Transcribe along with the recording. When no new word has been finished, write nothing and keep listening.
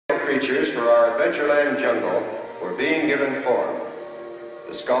creatures for our Adventureland jungle were being given form.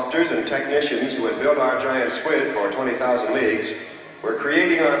 The sculptors and technicians who had built our giant squid for 20,000 leagues were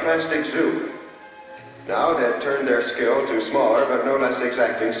creating our plastic zoo. Now they had turned their skill to smaller but no less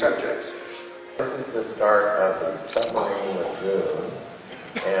exacting subjects. This is the start of the submarine lagoon,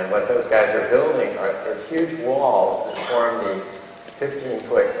 and what those guys are building is huge walls that form the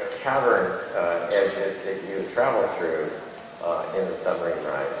 15-foot cavern edges that you travel through in the submarine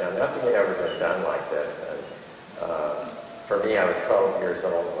ride. Now, nothing had ever been done like this, and for me, I was 12 years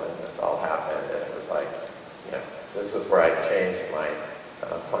old when this all happened, and it was like, you know, this was where I changed my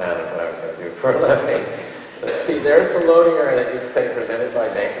plan of what I was going to do for a living. See, there's the loading area that used to say presented by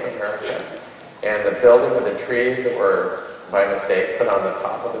Bank of America, and the building with the trees that were, by mistake, put on the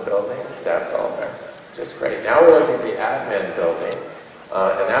top of the building, that's all there. Just great. Now we're looking at the admin building,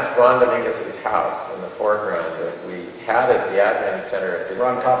 and that's Ron Dominguez's house in the foreground that we had as the admin center at Disneyland.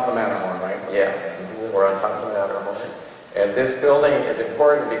 We're on top of the Matterhorn, right? Yeah, we're on top of the Matterhorn. And this building is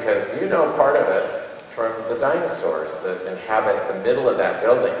important because you know part of it from the dinosaurs that inhabit the middle of that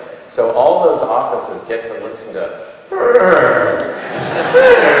building. So all those offices get to listen to